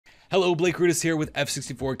Hello, Blake Rudis here with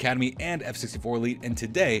F64 Academy and F64 Elite, and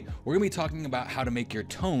today we're going to be talking about how to make your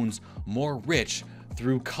tones more rich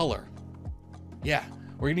through color. Yeah,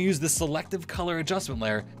 we're going to use the Selective Color Adjustment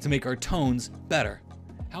Layer to make our tones better.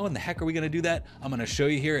 How in the heck are we going to do that? I'm going to show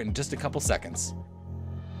you here in just a couple seconds.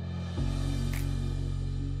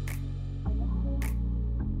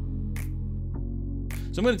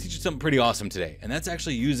 So I'm going to teach you something pretty awesome today, and that's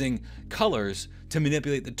actually using colors to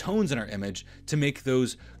manipulate the tones in our image to make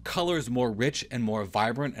those colors more rich and more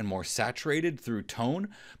vibrant and more saturated through tone,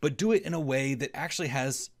 but do it in a way that actually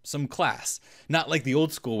has some class. Not like the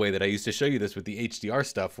old school way that I used to show you this with the HDR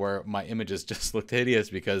stuff where my images just looked hideous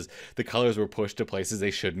because the colors were pushed to places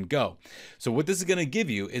they shouldn't go. So what this is going to give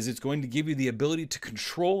you is it's going to give you the ability to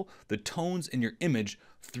control the tones in your image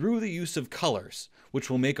through the use of colors, which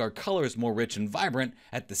will make our colors more rich and vibrant,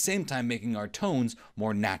 at the same time making our tones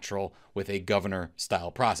more natural with a governor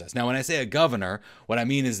style process. Now, when I say a governor, what I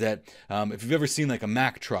mean is that if you've ever seen like a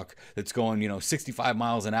Mack truck that's going, 65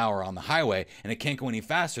 miles an hour on the highway and it can't go any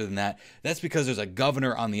faster than that, that's because there's a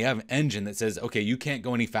governor on the engine that says, okay, you can't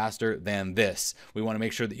go any faster than this. We want to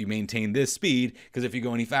make sure that you maintain this speed, because if you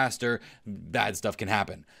go any faster, bad stuff can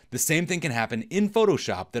happen. The same thing can happen in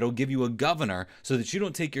Photoshop that'll give you a governor so that you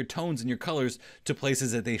don't take your tones and your colors to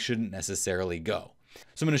places that they shouldn't necessarily go.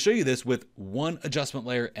 So I'm going to show you this with one adjustment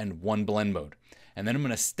layer and one blend mode. And then I'm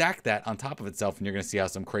going to stack that on top of itself, and you're going to see how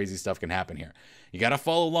some crazy stuff can happen here. You got to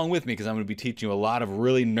follow along with me because I'm going to be teaching you a lot of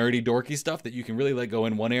really nerdy, dorky stuff that you can really let go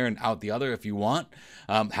in one ear and out the other if you want.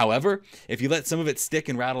 However, if you let some of it stick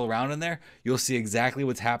and rattle around in there, you'll see exactly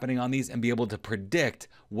what's happening on these and be able to predict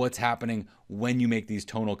what's happening when you make these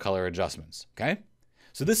tonal color adjustments, okay?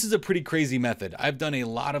 So this is a pretty crazy method. I've done a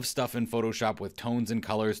lot of stuff in Photoshop with tones and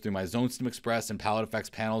colors through my Zone Stem Express and Palette Effects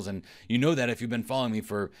panels, and you know that if you've been following me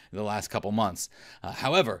for the last couple months.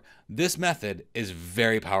 However, this method is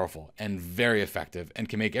very powerful and very effective and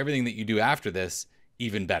can make everything that you do after this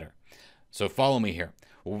even better. So follow me here.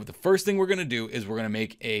 Well, the first thing we're going to do is we're going to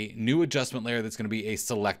make a new adjustment layer that's going to be a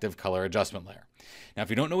Selective Color Adjustment Layer. Now, if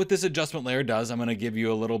you don't know what this adjustment layer does, I'm going to give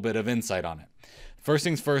you a little bit of insight on it. First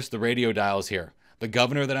things first, the radio dial is here. The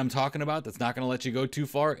governor that I'm talking about that's not going to let you go too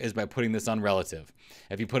far is by putting this on relative.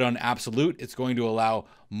 If you put it on absolute, it's going to allow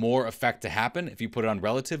more effect to happen. If you put it on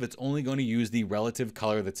relative, it's only going to use the relative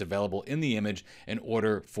color that's available in the image in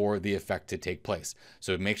order for the effect to take place.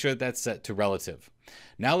 So make sure that that's set to relative.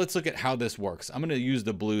 Now let's look at how this works. I'm going to use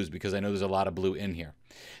the blues because I know there's a lot of blue in here.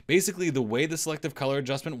 Basically, the way the selective color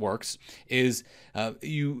adjustment works is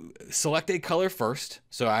you select a color first.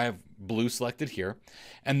 So I have blue selected here.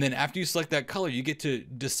 And then after you select that color, you get to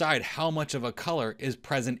decide how much of a color is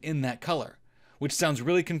present in that color, which sounds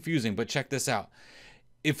really confusing, but check this out.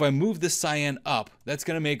 If I move this cyan up, that's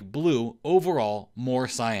going to make blue overall more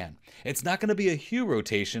cyan. It's not going to be a hue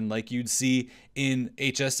rotation like you'd see in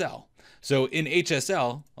HSL. So in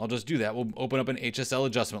HSL, I'll just do that. We'll open up an HSL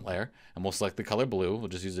adjustment layer and we'll select the color blue. We'll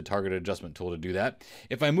just use the targeted adjustment tool to do that.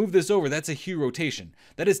 If I move this over, that's a hue rotation.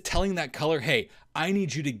 That is telling that color, hey, I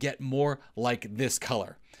need you to get more like this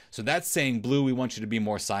color. So that's saying blue, we want you to be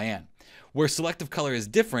more cyan. Where selective color is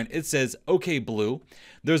different, it says, okay, blue,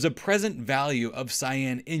 there's a present value of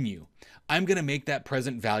cyan in you. I'm going to make that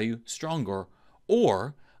present value stronger,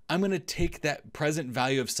 or I'm going to take that present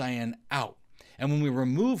value of cyan out. And when we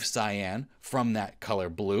remove cyan from that color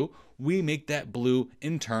blue, we make that blue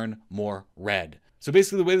in turn more red. So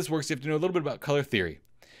basically the way this works, you have to know a little bit about color theory.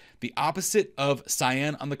 The opposite of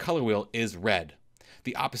cyan on the color wheel is red.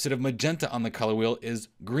 The opposite of magenta on the color wheel is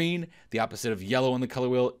green. The opposite of yellow on the color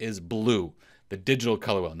wheel is blue. The digital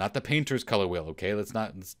color wheel, not the painter's color wheel, okay? Let's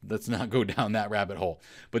not go down that rabbit hole.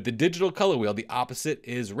 But the digital color wheel, the opposite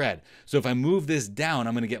is red. So if I move this down,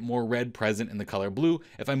 I'm going to get more red present in the color blue.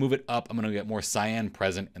 If I move it up, I'm going to get more cyan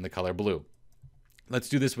present in the color blue. Let's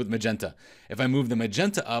do this with magenta. If I move the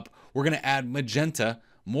magenta up, we're going to add magenta,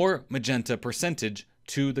 more magenta percentage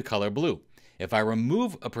to the color blue. If I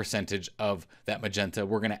remove a percentage of that magenta,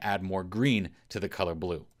 we're going to add more green to the color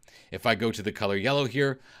blue. If I go to the color yellow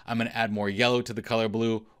here, I'm going to add more yellow to the color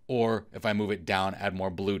blue, or if I move it down, add more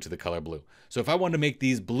blue to the color blue. So if I wanted to make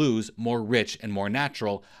these blues more rich and more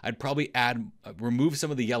natural, I'd probably remove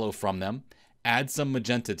some of the yellow from them, add some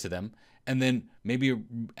magenta to them, and then maybe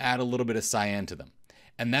add a little bit of cyan to them.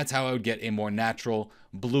 And that's how I would get a more natural,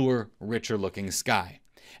 bluer, richer looking sky.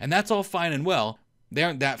 And that's all fine and well. They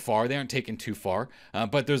aren't that far, they aren't taken too far,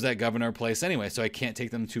 but there's that governor place anyway, so I can't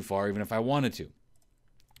take them too far even if I wanted to.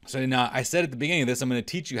 So now I said at the beginning of this, I'm going to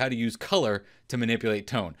teach you how to use color to manipulate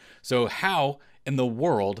tone. So how in the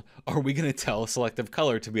world are we going to tell selective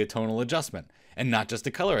color to be a tonal adjustment and not just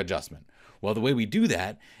a color adjustment? Well, the way we do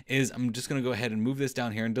that is I'm just going to go ahead and move this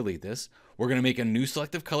down here and delete this. We're going to make a new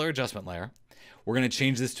selective color adjustment layer. We're going to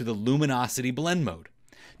change this to the luminosity blend mode.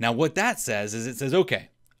 Now what that says is it says, okay,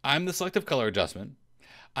 I'm the selective color adjustment.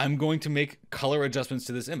 I'm going to make color adjustments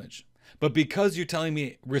to this image. But because you're telling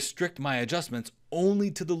me restrict my adjustments only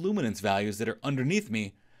to the luminance values that are underneath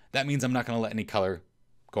me, that means I'm not going to let any color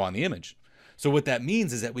go on the image. So what that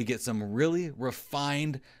means is that we get some really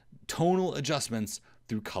refined tonal adjustments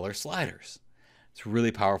through color sliders. It's a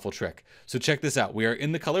really powerful trick. So check this out. We are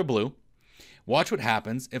in the color blue. Watch what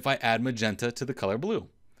happens if I add magenta to the color blue.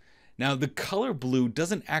 Now the color blue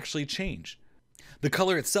doesn't actually change. The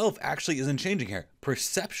color itself actually isn't changing here.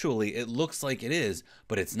 Perceptually, it looks like it is,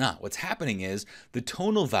 but it's not. What's happening is the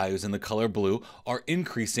tonal values in the color blue are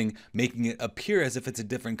increasing, making it appear as if it's a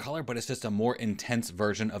different color, but it's just a more intense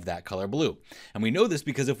version of that color blue. And we know this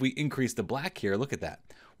because if we increase the black here, look at that.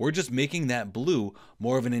 We're just making that blue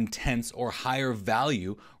more of an intense or higher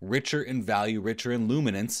value, richer in value, richer in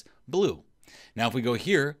luminance blue. Now, if we go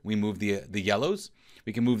here, we move the yellows.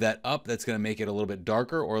 We can move that up. That's going to make it a little bit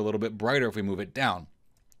darker or a little bit brighter if we move it down.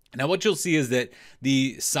 Now what you'll see is that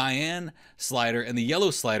the cyan slider and the yellow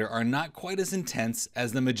slider are not quite as intense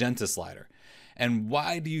as the magenta slider. And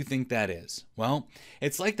why do you think that is? Well,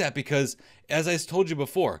 it's like that because, as I told you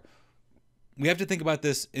before, we have to think about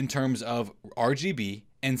this in terms of RGB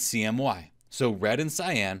and CMY. So red and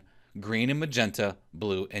cyan, green and magenta,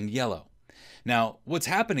 blue and yellow. Now what's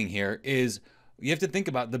happening here is you have to think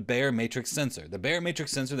about the Bayer matrix sensor. The Bayer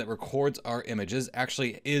matrix sensor that records our images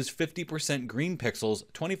actually is 50% green pixels,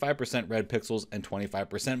 25% red pixels, and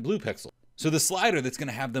 25% blue pixels. So the slider that's going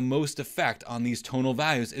to have the most effect on these tonal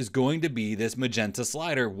values is going to be this magenta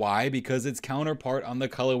slider. Why? Because its counterpart on the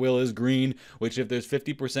color wheel is green, which if there's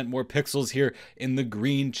 50% more pixels here in the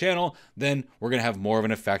green channel, then we're going to have more of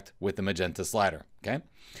an effect with the magenta slider. Okay?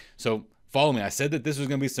 So follow me. I said that this was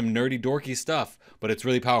going to be some nerdy, dorky stuff, but it's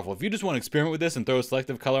really powerful. If you just want to experiment with this and throw a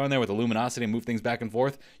selective color on there with the luminosity and move things back and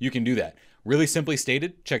forth, you can do that. Really simply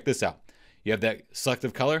stated, check this out. You have that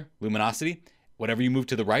selective color, luminosity. Whatever you move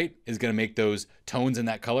to the right is going to make those tones in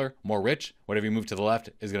that color more rich. Whatever you move to the left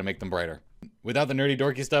is going to make them brighter. Without the nerdy,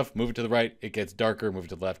 dorky stuff, move it to the right, it gets darker. Move it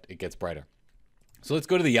to the left, it gets brighter. So let's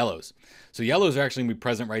go to the yellows. So yellows are actually going to be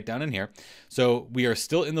present right down in here. So we are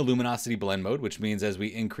still in the luminosity blend mode, which means as we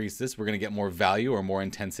increase this, we're going to get more value or more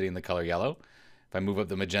intensity in the color yellow. If I move up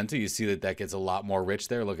the magenta, you see that that gets a lot more rich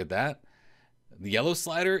there. Look at that. The yellow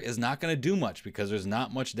slider is not going to do much because there's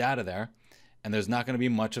not much data there, and there's not going to be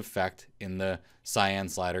much effect in the cyan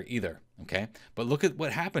slider either. Okay, but look at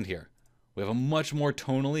what happened here. We have a much more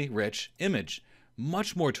tonally rich image.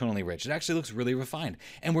 Much more tonally rich. It actually looks really refined.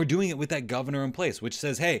 And we're doing it with that governor in place, which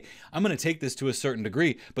says, hey, I'm going to take this to a certain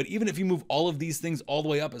degree, but even if you move all of these things all the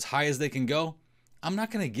way up as high as they can go, I'm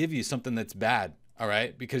not going to give you something that's bad, all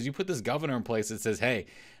right? Because you put this governor in place that says, hey,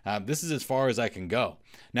 this is as far as I can go.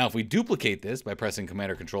 Now, if we duplicate this by pressing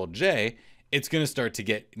Command or Control J, it's going to start to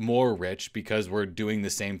get more rich because we're doing the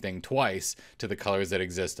same thing twice to the colors that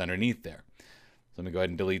exist underneath there. So let me go ahead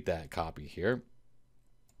and delete that copy here.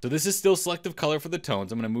 So this is still selective color for the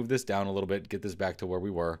tones. I'm going to move this down a little bit, get this back to where we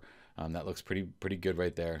were. That looks pretty good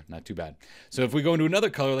right there. Not too bad. So if we go into another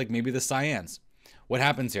color, like maybe the cyans, what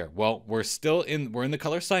happens here? Well, we're in the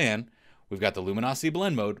color cyan. We've got the luminosity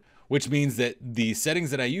blend mode, which means that the settings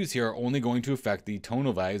that I use here are only going to affect the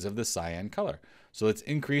tonal values of the cyan color. So let's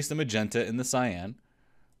increase the magenta in the cyan.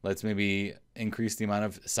 Let's maybe increase the amount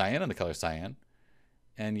of cyan in the color cyan,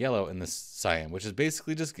 and yellow in the cyan, which is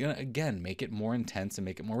basically just gonna, again, make it more intense and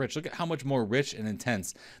make it more rich. Look at how much more rich and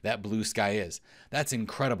intense that blue sky is. That's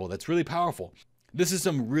incredible. That's really powerful. This is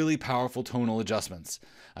some really powerful tonal adjustments.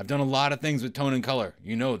 I've done a lot of things with tone and color.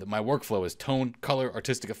 You know that my workflow is tone, color,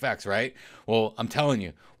 artistic effects, right? Well, I'm telling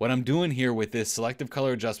you, what I'm doing here with this selective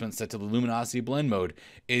color adjustment set to the luminosity blend mode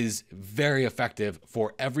is very effective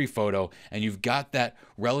for every photo, and you've got that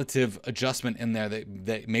relative adjustment in there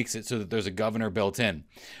that makes it so that there's a governor built in.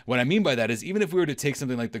 What I mean by that is even if we were to take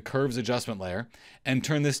something like the curves adjustment layer and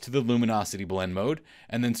turn this to the luminosity blend mode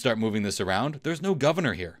and then start moving this around, there's no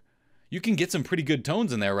governor here. You can get some pretty good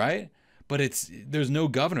tones in there, right? But there's no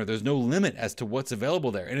governor, there's no limit as to what's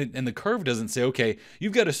available there. And the curve doesn't say, okay,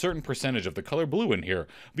 you've got a certain percentage of the color blue in here.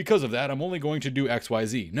 Because of that, I'm only going to do X, Y,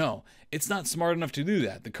 Z. No, it's not smart enough to do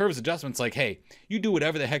that. The curves adjustment's like, hey, you do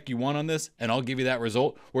whatever the heck you want on this, and I'll give you that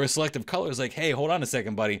result. Whereas selective color is like, hey, hold on a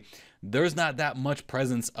second, buddy. There's not that much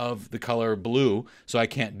presence of the color blue, so I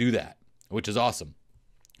can't do that, which is awesome.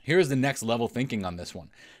 Here's the next level thinking on this one.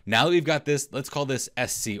 Now that we've got this, let's call this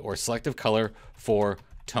SC, or selective color for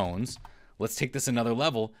tones. Let's take this another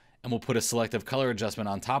level and we'll put a selective color adjustment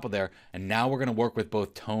on top of there. And now we're going to work with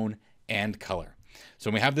both tone and color. So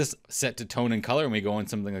when we have this set to tone and color, and we go in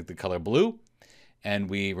something like the color blue, and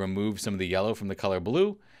we remove some of the yellow from the color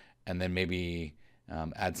blue, and then maybe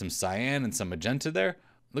add some cyan and some magenta there.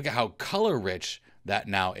 Look at how color rich that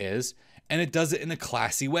now is, and it does it in a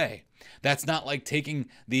classy way. That's not like taking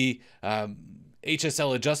the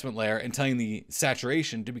HSL adjustment layer and telling the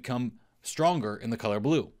saturation to become stronger in the color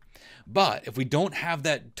blue. But if we don't have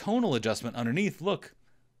that tonal adjustment underneath, look,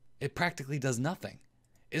 it practically does nothing.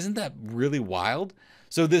 Isn't that really wild?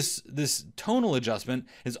 So this tonal adjustment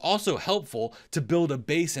is also helpful to build a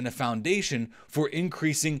base and a foundation for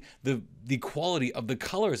increasing the quality of the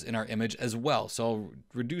colors in our image as well. So I'll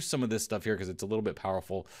reduce some of this stuff here because it's a little bit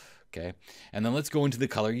powerful. Okay. And then let's go into the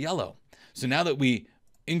color yellow. So now that we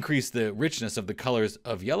increase the richness of the colors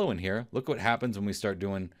of yellow in here, look what happens when we start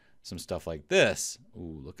doing some stuff like this.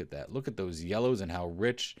 Ooh, look at that. Look at those yellows and how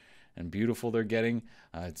rich and beautiful they're getting.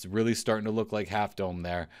 It's really starting to look like Half Dome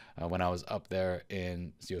there when I was up there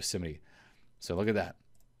in Yosemite. So look at that.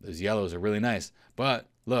 Those yellows are really nice. But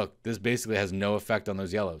look, this basically has no effect on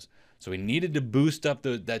those yellows. So we needed to boost up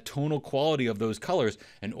that tonal quality of those colors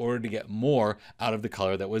in order to get more out of the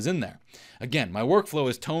color that was in there. Again, my workflow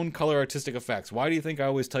is tone, color, artistic effects. Why do you think I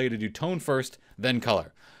always tell you to do tone first, then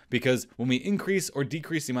color? Because when we increase or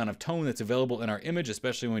decrease the amount of tone that's available in our image,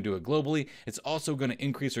 especially when we do it globally, it's also going to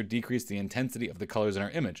increase or decrease the intensity of the colors in our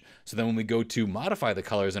image. So then when we go to modify the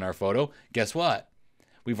colors in our photo, guess what?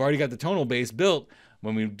 We've already got the tonal base built.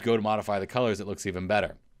 When we go to modify the colors, it looks even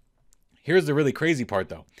better. Here's the really crazy part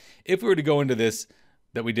though. If we were to go into this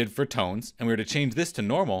that we did for tones and we were to change this to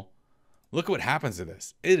normal, look at what happens to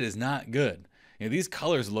this. It is not good. You know, these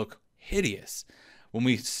colors look hideous. When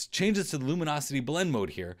we change this to the luminosity blend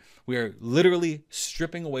mode here, we are literally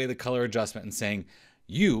stripping away the color adjustment and saying,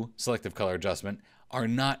 you, selective color adjustment, are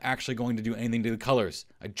not actually going to do anything to the colors.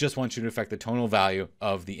 I just want you to affect the tonal value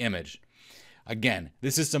of the image. Again,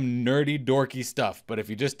 this is some nerdy, dorky stuff, but if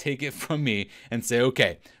you just take it from me and say,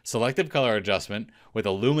 okay, selective color adjustment with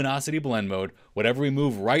a luminosity blend mode, whatever we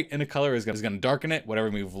move right in a color is going to darken it, whatever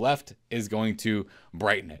we move left is going to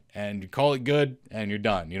brighten it. And you call it good, and you're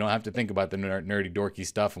done. You don't have to think about the nerdy, dorky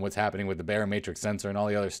stuff and what's happening with the barometric sensor and all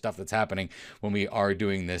the other stuff that's happening when we are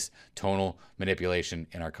doing this tonal manipulation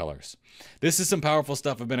in our colors. This is some powerful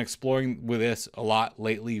stuff. I've been exploring with this a lot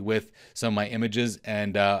lately with some of my images,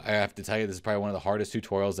 and I have to tell you, this is probably one of the hardest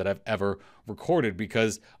tutorials that I've ever recorded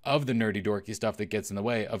because of the nerdy dorky stuff that gets in the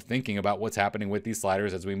way of thinking about what's happening with these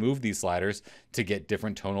sliders as we move these sliders to get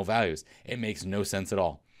different tonal values. It makes no sense at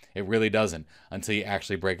all. It really doesn't until you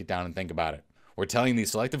actually break it down and think about it. We're telling the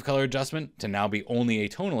selective color adjustment to now be only a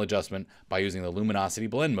tonal adjustment by using the luminosity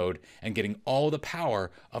blend mode and getting all the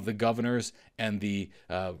power of the governors and the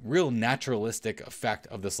real naturalistic effect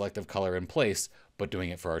of the selective color in place, but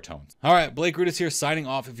doing it for our tones. All right, Blake Rudis here signing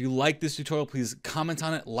off. If you like this tutorial, please comment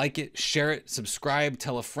on it, like it, share it, subscribe,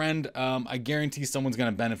 tell a friend. I guarantee someone's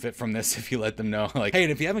gonna benefit from this if you let them know. Like, hey,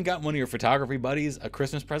 and if you haven't gotten one of your photography buddies a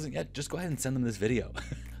Christmas present yet, just go ahead and send them this video.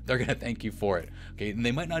 They're gonna thank you for it. Okay, and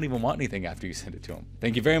they might not even want anything after you send it to them.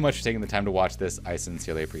 Thank you very much for taking the time to watch this. I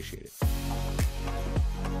sincerely appreciate it.